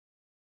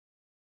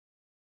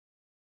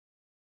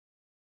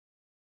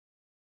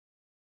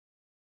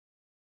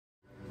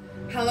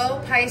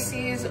Hello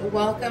Pisces,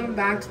 welcome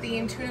back to the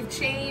Intuitive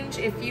Change.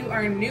 If you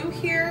are new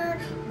here,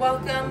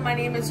 welcome. My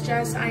name is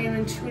Jess. I am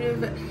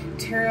Intuitive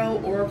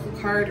Tarot Oracle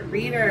Card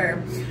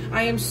Reader.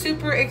 I am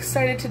super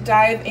excited to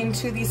dive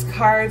into these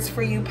cards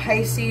for you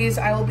Pisces.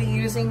 I will be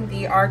using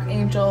the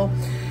Archangel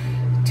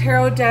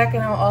Tarot deck,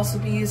 and I'll also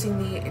be using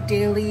the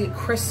Daily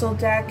Crystal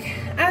deck,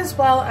 as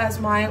well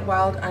as my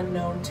Wild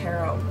Unknown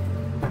Tarot.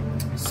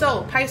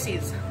 So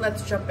Pisces,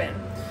 let's jump in.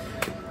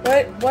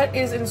 What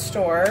is in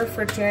store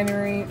for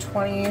January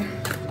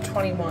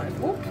 2021?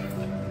 Oop.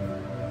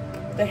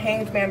 The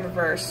Hanged Man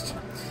reversed.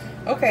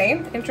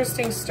 Okay,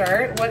 interesting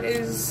start. What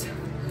is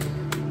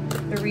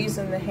the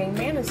reason the Hanged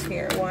Man is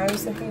here? Why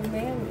is the Hanged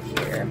Man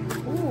here?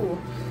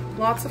 Ooh,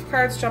 lots of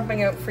cards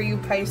jumping out for you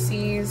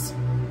Pisces.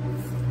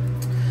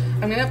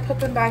 I'm gonna put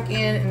them back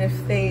in, and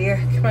if they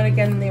come out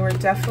again, they were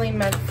definitely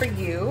meant for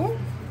you.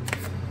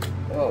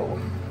 Whoa.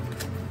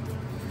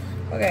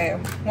 Okay,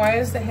 why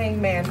is the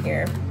Hanged Man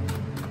here?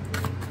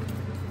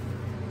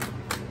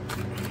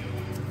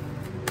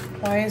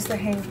 Why is the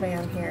Hanged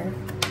Man here?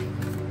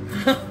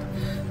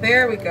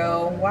 There we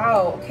go.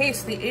 Wow. Okay,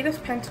 so the Eight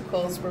of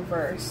Pentacles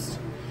reversed.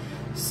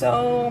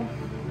 So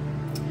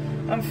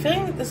I'm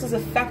feeling that this is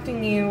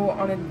affecting you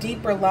on a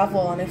deeper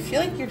level, and I feel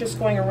like you're just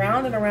going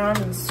around and around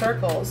in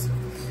circles.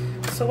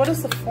 So what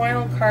is the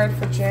final card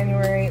for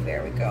January?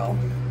 There we go.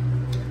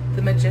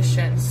 The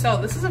Magician. So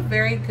this is a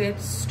very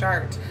good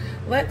start.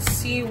 Let's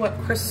see what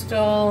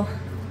crystal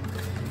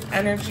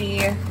energy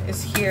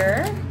is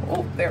here.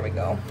 Oh, there we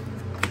go.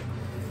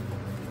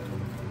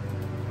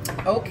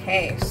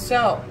 Okay,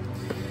 so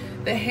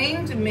the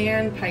Hanged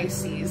Man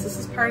Pisces. This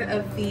is part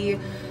of the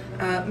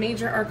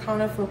major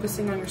arcana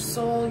focusing on your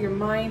soul, your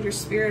mind, your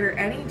spirit, or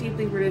any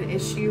deeply rooted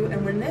issue.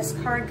 And when this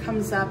card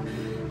comes up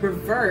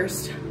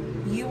reversed,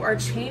 you are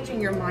changing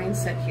your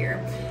mindset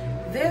here.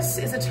 This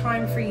is a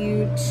time for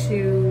you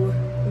to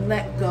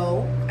let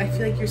go. I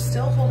feel like you're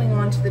still holding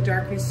on to the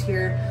darkness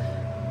here,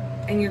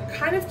 and you're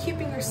kind of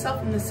keeping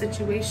yourself in the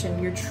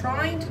situation. You're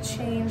trying to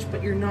change,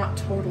 but you're not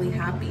totally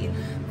happy.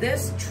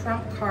 This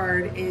Trump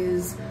card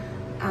is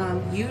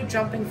you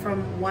jumping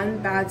from one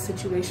bad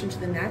situation to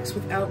the next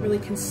without really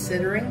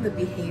considering the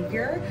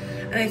behavior.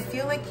 And I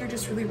feel like you're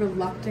just really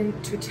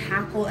reluctant to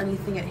tackle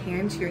anything at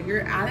hand here.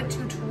 Your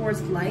attitude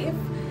towards life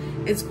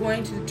is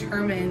going to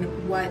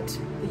determine what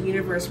the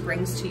universe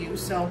brings to you.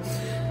 So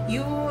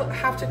you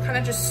have to kind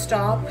of just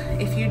stop.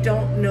 If you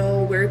don't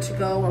know where to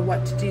go or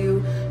what to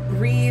do,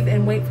 breathe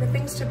and wait for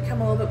things to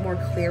become a little bit more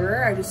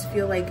clearer. I just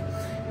feel like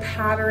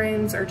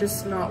patterns are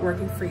just not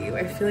working for you.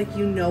 I feel like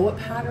you know what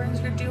patterns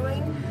you're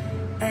doing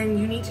and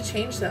you need to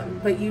change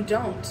them, but you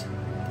don't.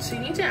 So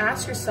you need to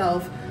ask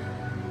yourself,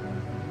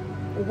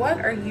 what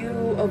are you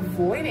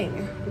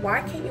avoiding?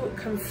 Why can't you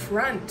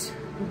confront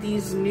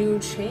these new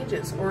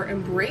changes or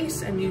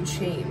embrace a new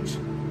change?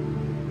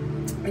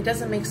 It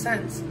doesn't make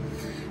sense.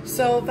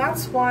 So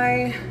that's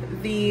why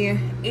the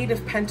Eight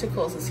of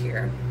Pentacles is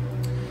here.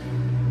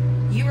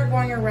 You are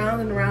going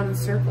around and around in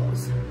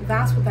circles.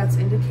 That's what that's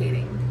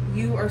indicating.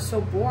 You are so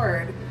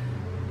bored.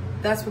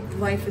 That's what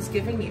life is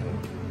giving you.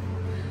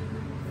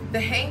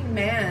 The Hanged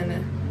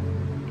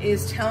Man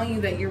is telling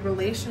you that your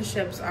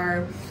relationships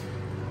are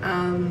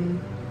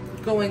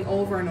going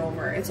over and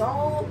over. It's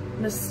all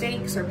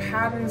mistakes or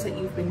patterns that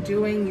you've been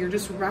doing. You're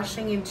just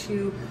rushing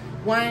into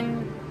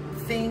one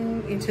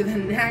thing into the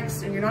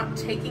next, and you're not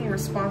taking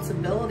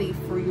responsibility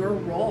for your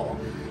role.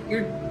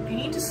 You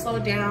need to slow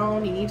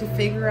down. You need to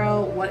figure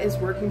out what is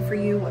working for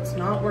you, what's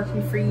not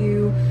working for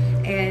you.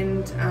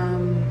 And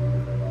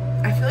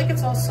I feel like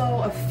it's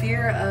also a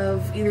fear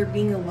of either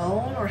being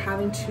alone or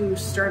having to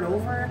start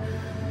over.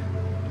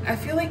 I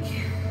feel like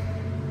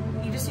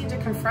you just need to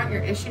confront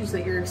your issues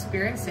that you're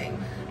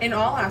experiencing in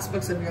all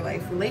aspects of your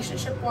life.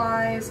 Relationship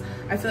wise,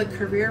 I feel like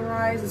career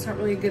wise, it's not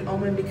really a good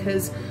omen,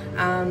 because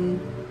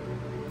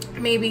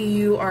maybe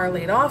you are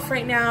laid off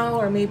right now,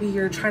 or maybe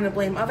you're trying to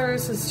blame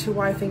others as to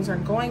why things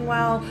aren't going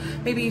well.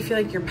 Maybe you feel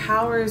like your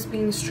power is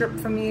being stripped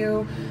from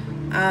you.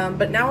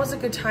 But now is a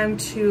good time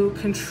to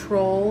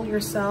control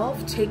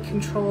yourself, take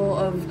control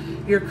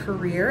of your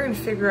career, and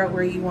figure out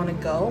where you want to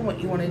go, what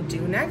you want to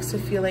do next. I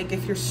feel like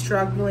if you're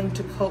struggling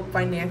to cope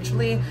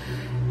financially,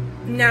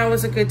 now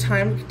is a good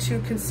time to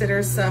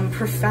consider some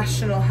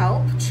professional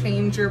help,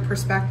 change your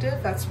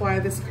perspective. That's why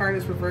this card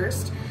is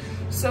reversed.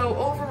 So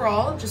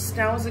overall, just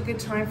now is a good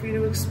time for you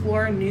to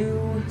explore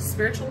new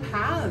spiritual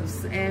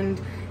paths and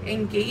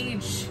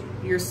engage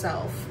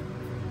yourself,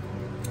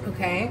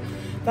 okay?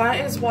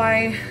 That is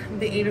why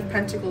the Eight of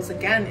Pentacles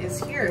again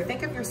is here.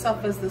 Think of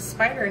yourself as the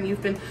spider, and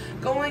you've been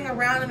going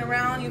around and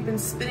around, you've been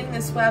spinning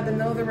this web, and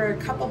though there were a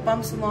couple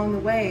bumps along the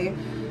way,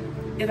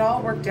 it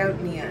all worked out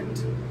in the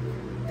end.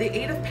 The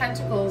Eight of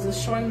Pentacles is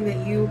showing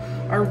that you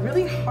are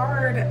really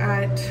hard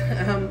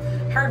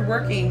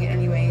working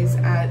anyways,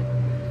 at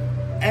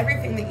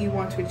everything that you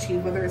want to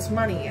achieve, whether it's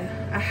money,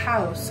 a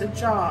house, a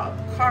job,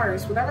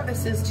 cars, whatever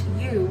this is to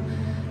you,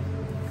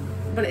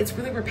 but it's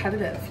really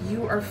repetitive.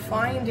 You are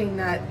finding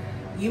that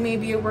you may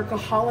be a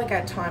workaholic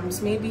at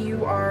times. Maybe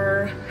you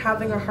are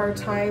having a hard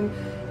time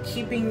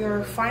keeping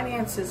your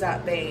finances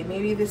at bay.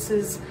 Maybe this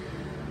is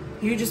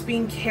you just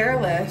being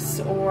careless,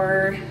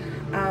 or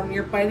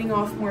you're biting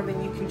off more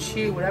than you can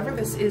chew. Whatever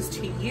this is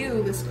to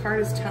you, this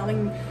card is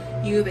telling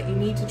you that you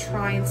need to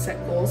try and set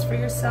goals for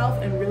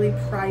yourself and really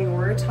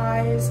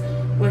prioritize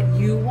what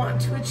you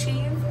want to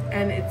achieve,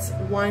 and it's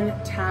one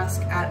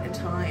task at a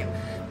time.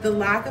 The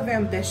lack of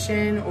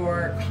ambition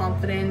or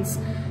confidence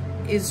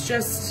is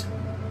just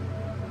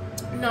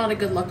not a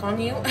good look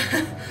on you.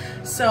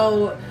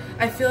 So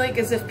I feel like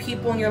as if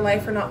people in your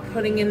life are not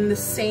putting in the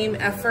same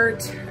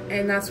effort,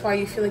 and that's why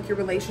you feel like your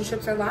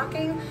relationships are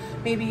lacking.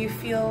 Maybe you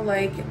feel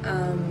like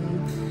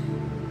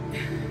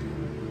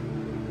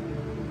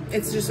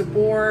it's just a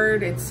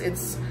bored,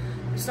 it's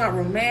not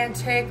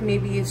romantic,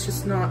 maybe it's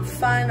just not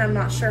fun. I'm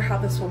not sure how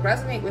this will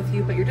resonate with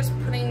you, but you're just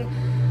putting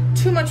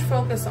too much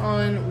focus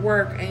on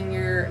work and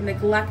you're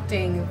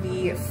neglecting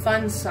the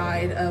fun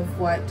side of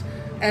what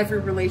every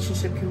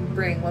relationship can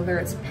bring, whether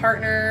it's a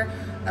partner,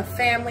 a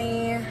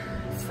family,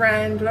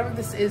 friend, whatever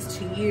this is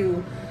to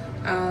you.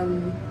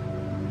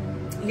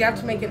 You have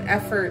to make an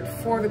effort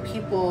for the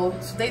people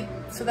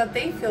so that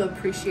they feel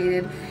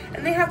appreciated,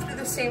 and they have to do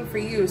the same for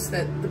you so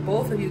that the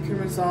both of you can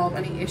resolve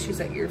any issues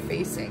that you're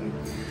facing.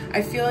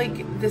 I feel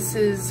like this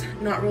is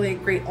not really a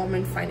great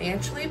omen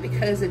financially,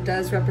 because it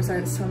does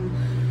represent some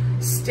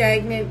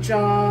stagnant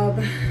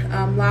job,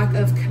 lack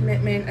of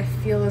commitment. I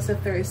feel as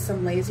if there is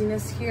some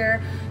laziness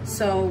here.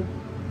 So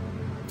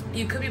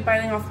you could be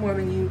biting off more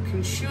than you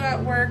can chew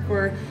at work,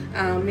 or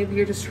maybe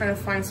you're just trying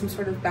to find some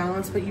sort of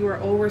balance, but you are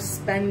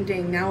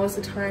overspending. Now is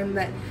the time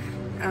that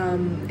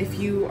if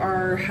you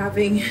are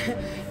having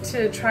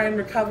to try and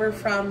recover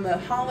from the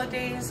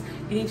holidays,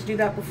 you need to do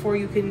that before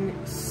you can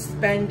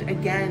spend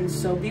again.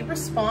 So be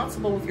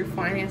responsible with your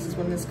finances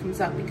when this comes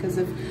up, because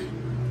if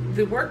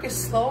the work is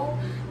slow,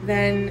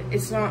 then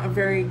it's not a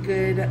very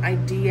good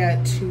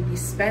idea to be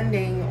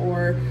spending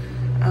or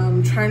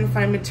trying to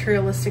find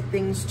materialistic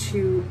things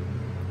to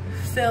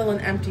fill an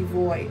empty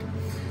void.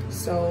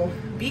 So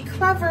be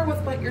clever with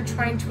what you're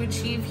trying to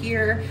achieve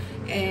here,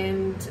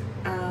 and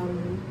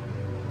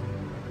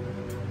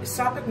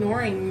stop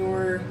ignoring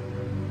your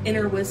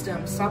inner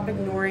wisdom. Stop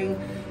ignoring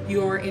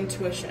your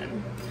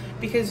intuition,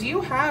 because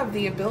you have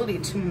the ability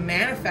to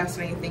manifest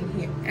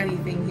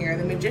anything here.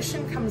 The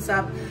Magician comes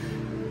up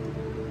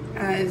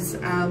as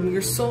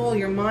your soul,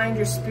 your mind,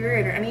 your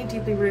spirit, or any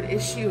deeply rooted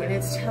issue, and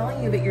it's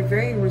telling you that you're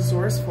very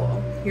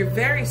resourceful, you're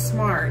very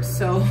smart,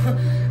 so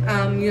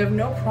you have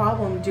no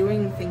problem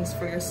doing things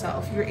for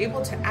yourself. You're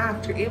able to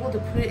act, you're able to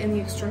put it in the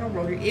external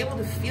world, you're able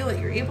to feel it,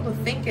 you're able to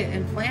think it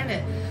and plan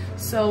it,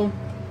 so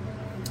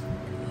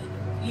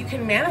you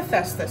can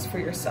manifest this for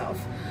yourself.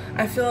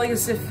 I feel like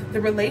as if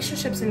the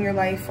relationships in your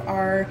life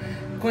are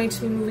going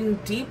to be moving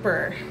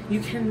deeper. You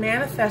can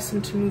manifest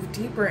them to move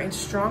deeper and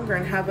stronger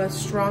and have a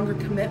stronger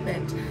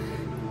commitment.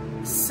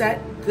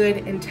 Set good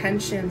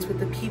intentions with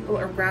the people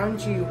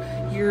around you.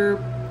 Your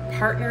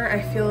partner,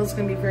 I feel, is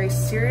going to be very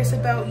serious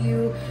about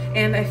you,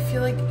 and I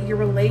feel like your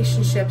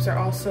relationships are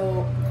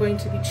also going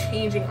to be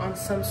changing on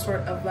some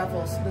sort of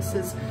level. So this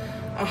is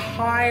a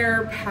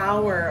higher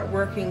power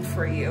working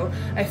for you.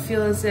 I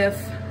feel as if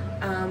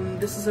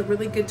this is a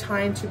really good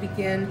time to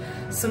begin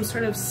some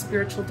sort of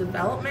spiritual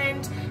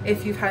development.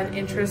 If you've had an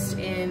interest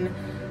in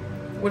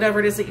whatever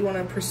it is that you want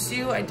to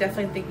pursue, I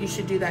definitely think you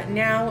should do that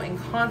now and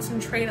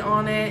concentrate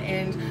on it,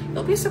 and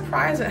you'll be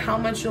surprised at how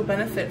much you'll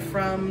benefit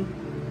from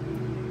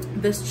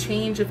this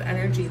change of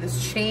energy,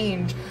 this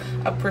change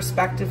of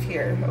perspective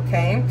here,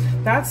 okay?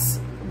 That's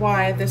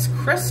why this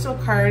crystal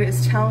card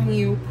is telling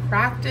you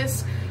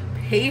practice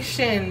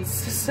patience.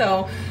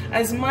 So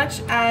as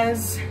much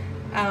as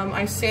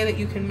I say that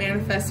you can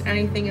manifest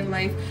anything in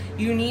life,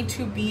 you need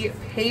to be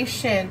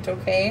patient,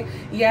 okay?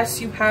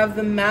 Yes, you have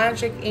the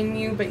magic in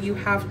you, but you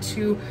have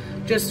to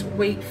just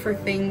wait for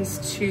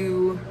things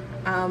to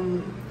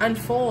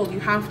unfold. You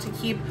have to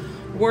keep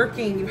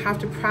working. You have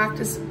to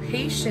practice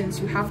patience.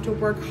 You have to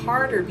work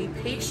harder. Be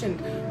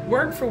patient.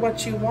 Work for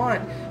what you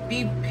want.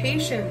 Be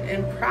patient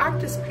and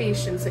practice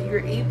patience, that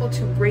you're able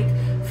to break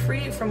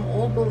free from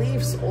old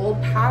beliefs,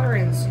 old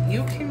patterns.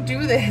 You can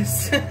do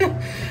this.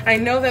 I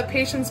know that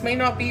patience may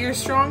not be your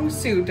strong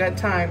suit at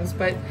times,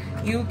 but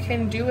you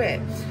can do it.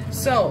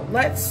 So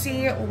let's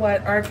see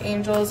what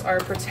archangels are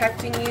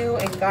protecting you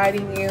and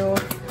guiding you.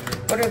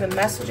 What are the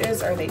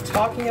messages? Are they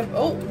talking about?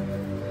 Oh,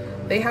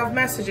 they have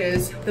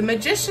messages. The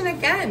Magician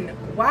again.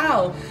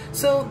 Wow.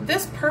 So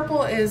this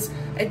purple is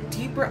a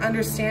deeper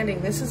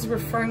understanding. This is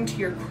referring to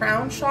your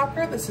crown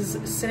chakra. This is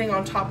sitting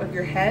on top of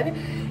your head.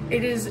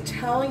 It is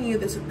telling you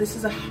this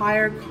is a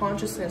higher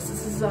consciousness.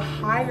 This is a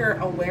higher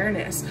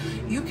awareness.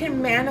 You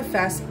can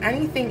manifest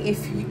anything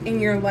in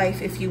your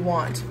life if you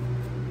want.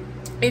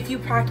 If you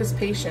practice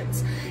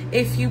patience,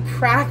 if you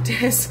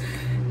practice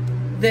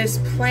this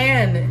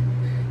plan,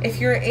 if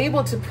you're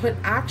able to put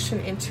action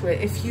into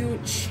it, if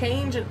you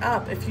change it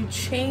up, if you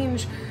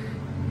change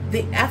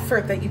the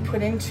effort that you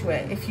put into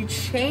it, if you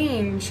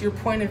change your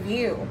point of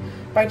view,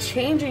 by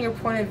changing your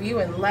point of view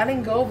and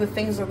letting go of the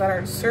things that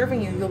aren't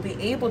serving you, you'll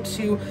be able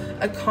to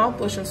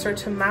accomplish and start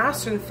to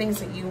master the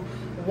things that you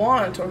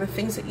want or the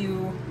things that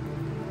you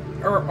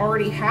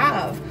already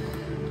have.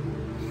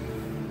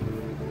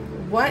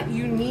 What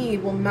you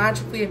need will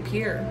magically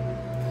appear.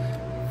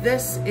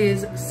 This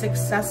is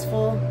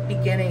successful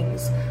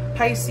beginnings.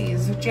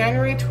 Pisces,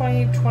 January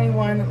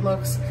 2021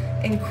 looks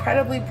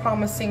incredibly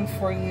promising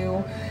for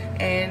you,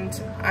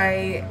 and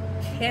I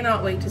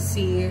cannot wait to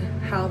see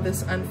how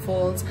this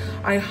unfolds.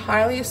 I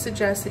highly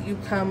suggest that you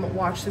come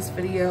watch this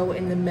video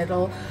in the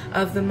middle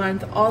of the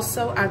month,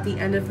 also at the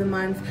end of the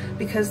month,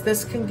 because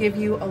this can give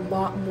you a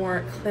lot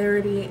more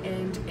clarity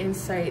and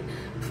insight.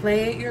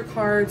 Play your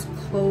cards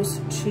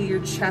close to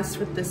your chest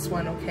with this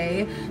one,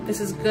 okay?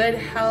 This is good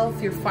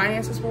health. Your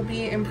finances will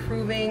be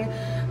improving.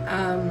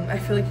 I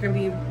feel like you're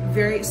gonna be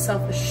very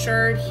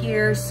self-assured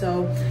here,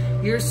 so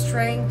your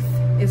strength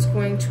is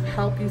going to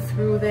help you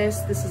through this.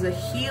 This is a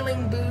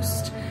healing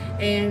boost,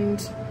 and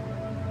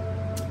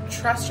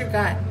trust your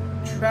gut.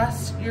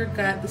 Trust your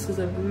gut. This is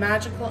a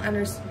magical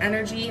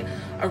energy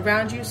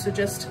around you, so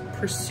just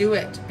pursue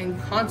it and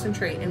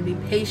concentrate and be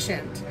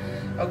patient,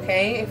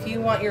 okay? If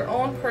you want your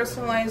own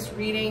personalized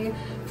reading,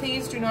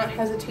 please do not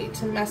hesitate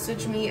to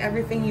message me.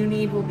 Everything you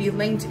need will be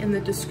linked in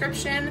the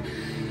description,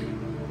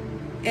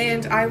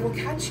 and I will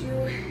catch you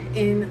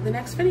in the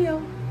next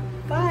video.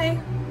 Bye.